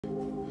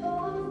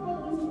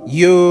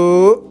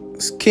Yo,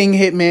 it's Kiing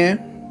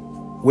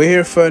Hiitman. We're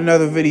here for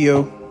another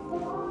video.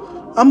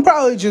 I'm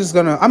probably just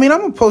gonna, I'm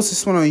gonna post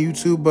this one on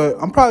YouTube, but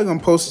I'm probably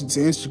gonna post it to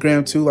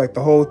Instagram too, like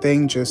the whole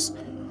thing, just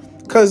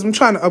because I'm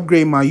trying to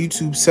upgrade my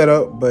YouTube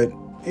setup, but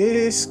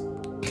it's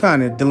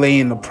kind of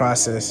delaying the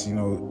process, you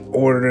know,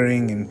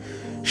 ordering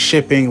and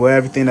shipping with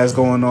everything that's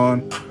going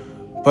on.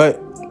 But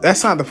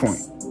that's not the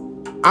point.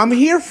 I'm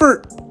here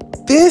for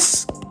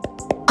this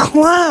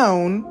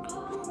clown,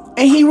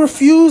 and he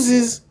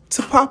refuses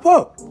to pop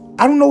up.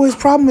 I don't know what his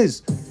problem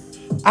is.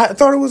 I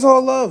thought it was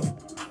all love.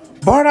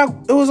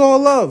 Bardock, it was all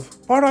love.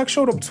 Bardock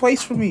showed up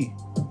twice for me.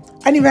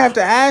 I didn't even have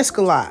to ask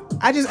a lot.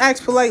 I just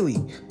asked politely.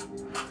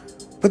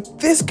 But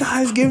this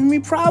guy's giving me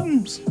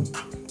problems.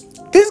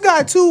 This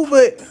guy too,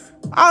 but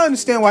I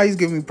understand why he's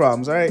giving me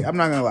problems, all right? I'm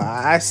not gonna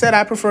lie. I said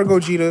I prefer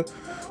Gogeta,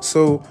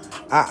 so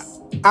I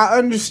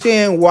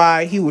understand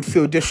why he would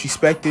feel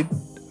disrespected.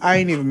 I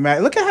ain't even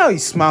mad. Look at how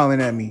he's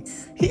smiling at me.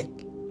 He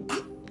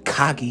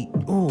cocky.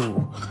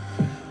 Ooh.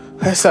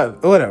 That's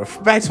not, whatever.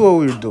 Back to what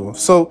we were doing.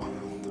 So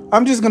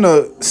I'm just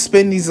gonna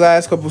spin these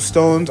last couple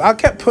stones. I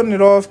kept putting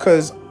it off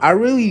because I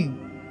really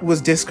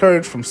was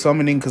discouraged from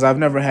summoning because I've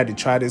never had to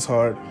try this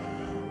hard.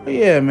 But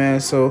yeah, man.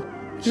 So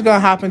just gonna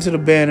hop into the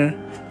banner.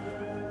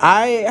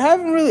 I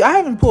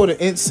haven't pulled an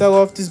int cell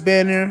off this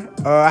banner.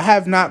 I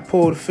have not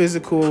pulled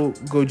physical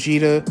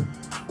Gogeta.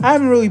 I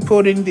haven't really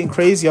pulled anything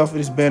crazy off of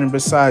this banner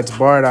besides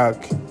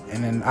Bardock.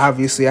 And then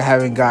obviously I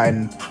haven't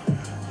gotten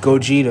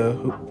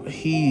Gogeta.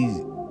 He's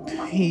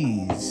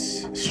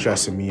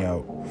stressing me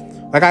out.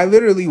 Like, I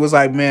literally was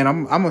like, man,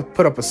 I'm gonna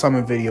put up a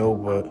summon video,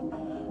 but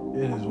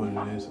it is what it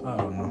is. I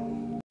don't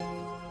know.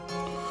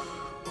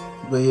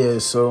 But yeah,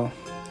 so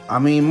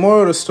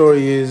moral of the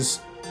story is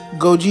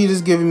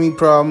Gogeta's giving me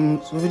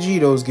problems,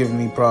 Vegeto's giving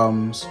me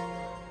problems,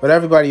 but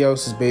everybody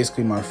else is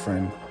basically my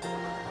friend.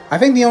 I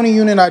think the only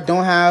unit I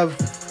don't have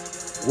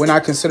when I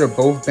consider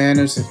both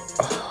banners is,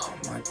 oh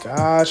my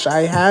gosh,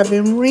 I have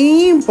him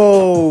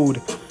rainbowed.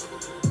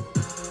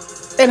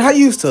 And I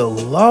used to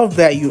love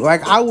that unit.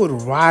 Like, I would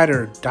ride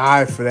or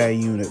die for that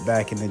unit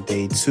back in the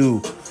day,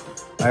 too.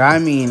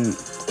 Like,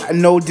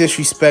 no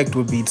disrespect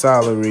would be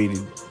tolerated.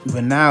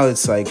 But now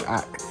it's like,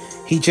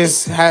 he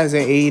just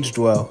hasn't aged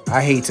well.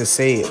 I hate to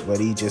say it, but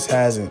he just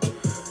hasn't.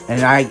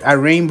 And I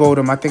rainbowed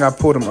him. I think I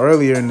pulled him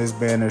earlier in this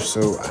banner,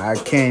 so I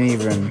can't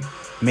even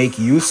make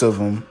use of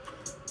him.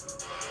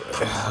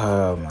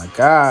 Oh, my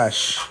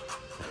gosh.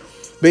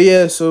 But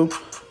yeah, so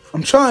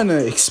I'm trying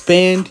to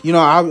expand. You know,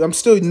 I'm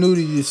still new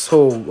to this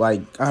whole,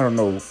 like, I don't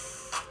know,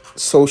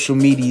 social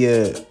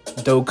media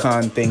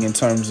Dokkan thing in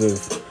terms of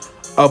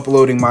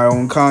uploading my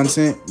own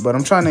content. But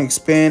I'm trying to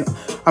expand.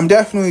 I'm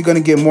definitely going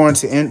to get more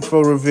into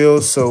info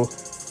reveals. So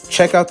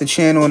check out the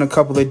channel in a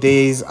couple of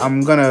days. I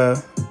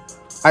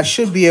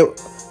should be able.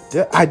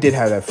 I did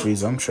have that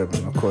Frieza. I'm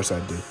tripping. Of course I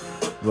did.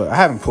 But I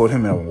haven't pulled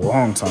him in a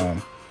long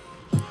time.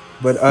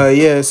 But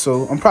yeah,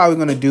 so I'm probably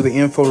going to do the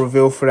info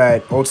reveal for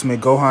that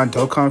Ultimate Gohan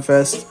Dokkan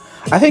Fest.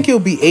 I think it'll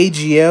be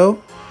AGL,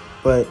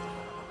 but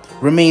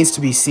remains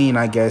to be seen,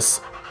 I guess.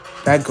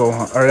 That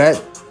Gohan, or that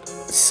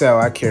Cell,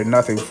 I care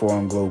nothing for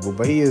on Global,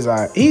 but he's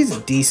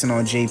decent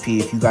on JP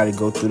if you got to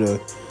go through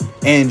the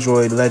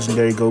Android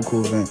Legendary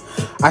Goku event.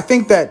 I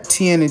think that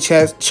Tien and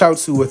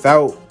Chaozu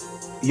without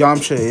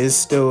Yamcha is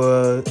still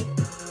a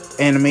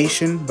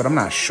animation, but I'm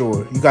not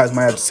sure. You guys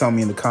might have to tell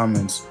me in the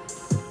comments.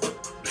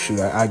 Shoot,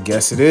 I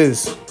guess it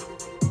is.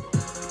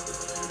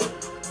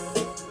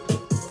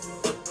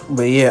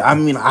 But yeah, I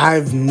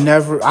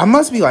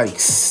must be like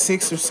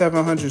 600 or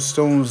 700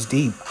 stones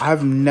deep.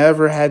 I've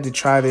never had to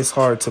try this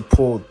hard to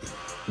pull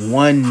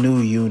one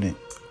new unit.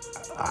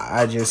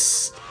 I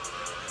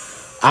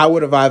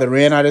would have either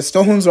ran out of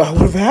stones or I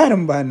would have had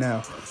them by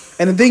now.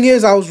 And the thing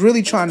is, I was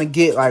really trying to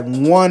get like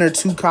 1 or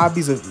 2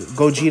 copies of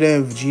Gogeta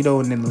and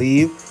Vegito and then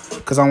leave,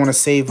 because I want to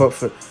save up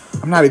for.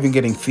 I'm not even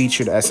getting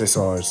featured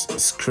SSRs.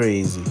 It's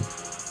crazy.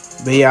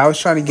 But yeah, I was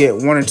trying to get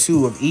 1 or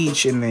 2 of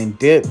each and then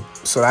dip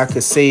so that I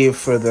could save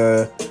for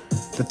the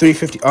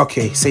 350.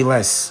 Okay, say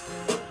less.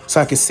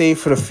 So I could save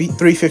for the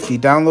 350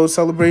 download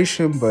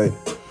celebration, but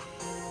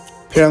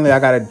apparently I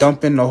gotta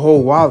dump in the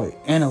whole wallet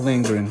and a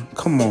lingering.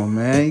 Come on,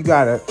 man.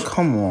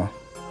 Come on.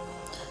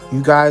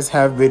 You guys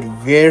have been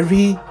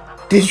very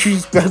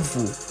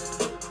disrespectful.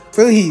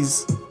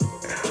 Please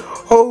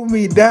hold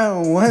me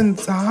down one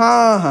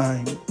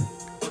time.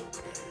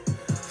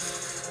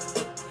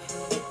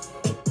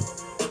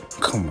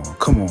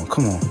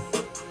 Come on.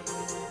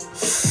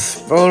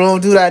 Bro,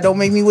 don't do that. Don't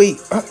make me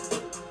wait.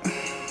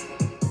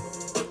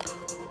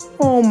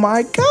 Oh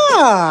my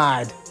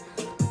God.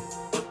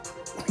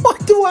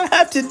 What do I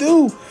have to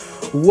do?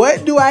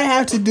 What do I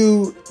have to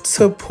do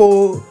to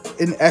pull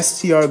an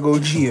STR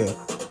Gogeta?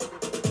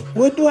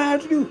 What do I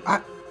have to do?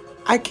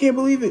 I can't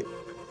believe it.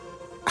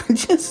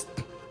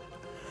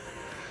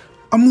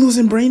 I'm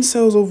losing brain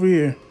cells over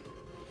here.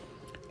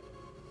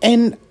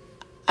 And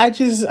I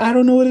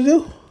don't know what to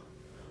do.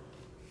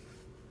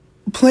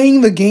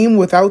 Playing the game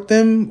without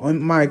them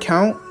on my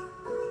account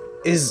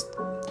is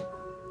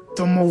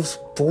the most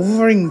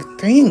boring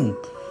thing.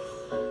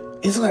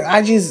 it's like,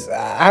 I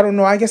don't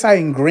know. I guess I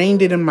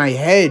ingrained it in my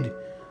head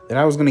that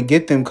I was going to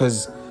get them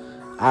because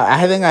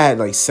I think I had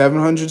like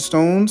 700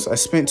 stones. I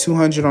spent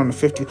 200 on the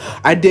 50.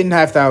 I didn't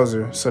have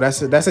Thouser, so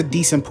that's a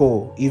decent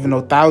pull. Even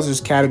though Thouser's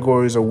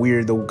categories are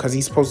weird though, because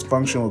he's supposed to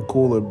function with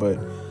Cooler, but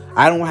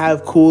I don't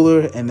have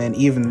Cooler, and then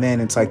even then,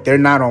 it's like they're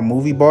not on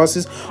movie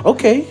bosses.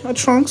 Okay, a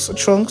Trunks.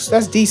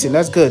 That's decent.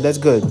 That's good.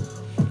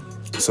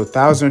 So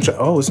 1,000.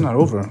 Oh, it's not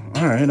over.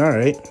 All right.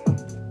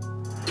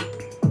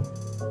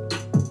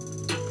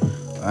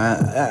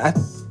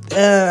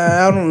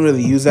 I don't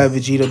really use that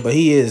Vegeta, but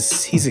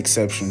he's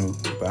exceptional.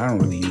 But I don't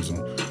really use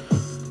him.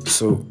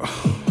 So,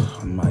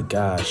 oh my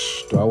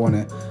gosh, do I want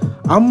to?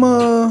 I'm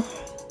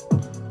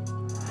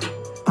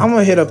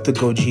gonna hit up the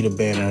Gogeta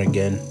Banner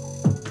again.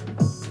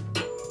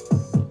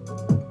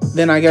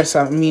 Then I guess,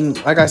 I mean,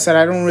 like I said,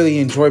 I don't really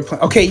enjoy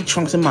playing. Okay,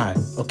 Trunks and mine.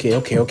 Okay.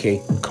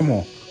 Come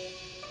on.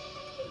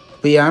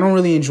 But yeah, I don't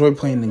really enjoy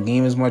playing the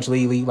game as much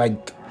lately.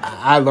 Like,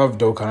 I love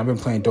Dokkan. I've been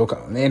playing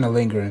Dokkan and the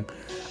Lingering.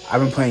 I've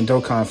been playing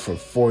Dokkan for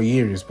 4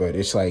 years, but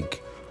it's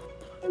like,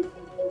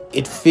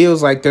 it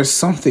feels like there's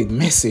something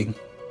missing.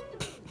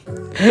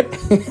 But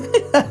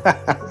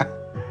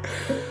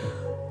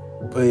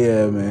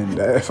yeah, man,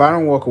 if I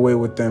don't walk away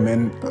with them,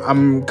 and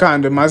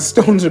my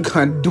stones are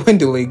kind of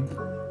dwindling,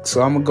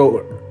 so I'm gonna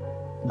go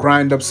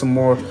grind up some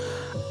more.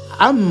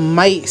 I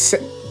might say,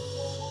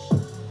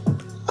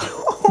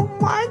 oh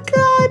my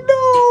God,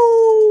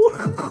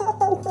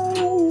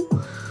 no,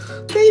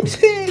 they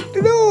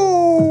did, no.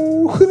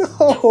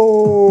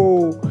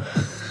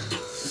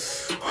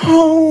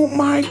 Oh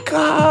my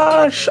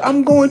gosh,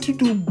 I'm going to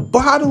do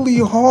bodily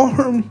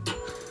harm.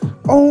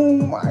 Oh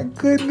my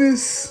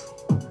goodness.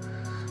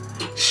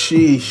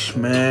 Sheesh,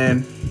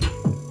 man.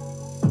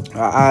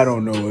 I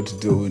don't know what to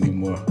do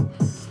anymore.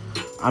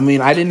 I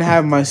mean, I didn't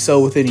have my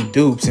Cell with any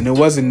dupes, and it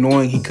was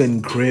annoying he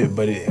couldn't crit,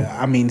 but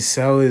I mean,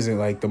 Cell isn't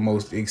like the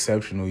most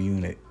exceptional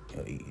unit.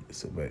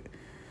 So, but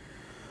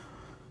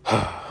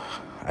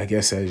I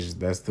guess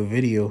that's the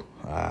video.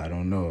 I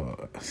don't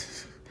know.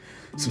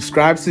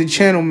 Subscribe to the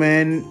channel,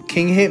 man.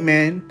 Kiing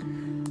Hiitman.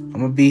 I'm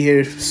gonna be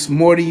here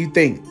more than you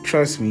think.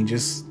 Trust me.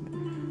 Just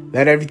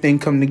let everything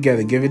come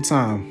together. Give it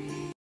time.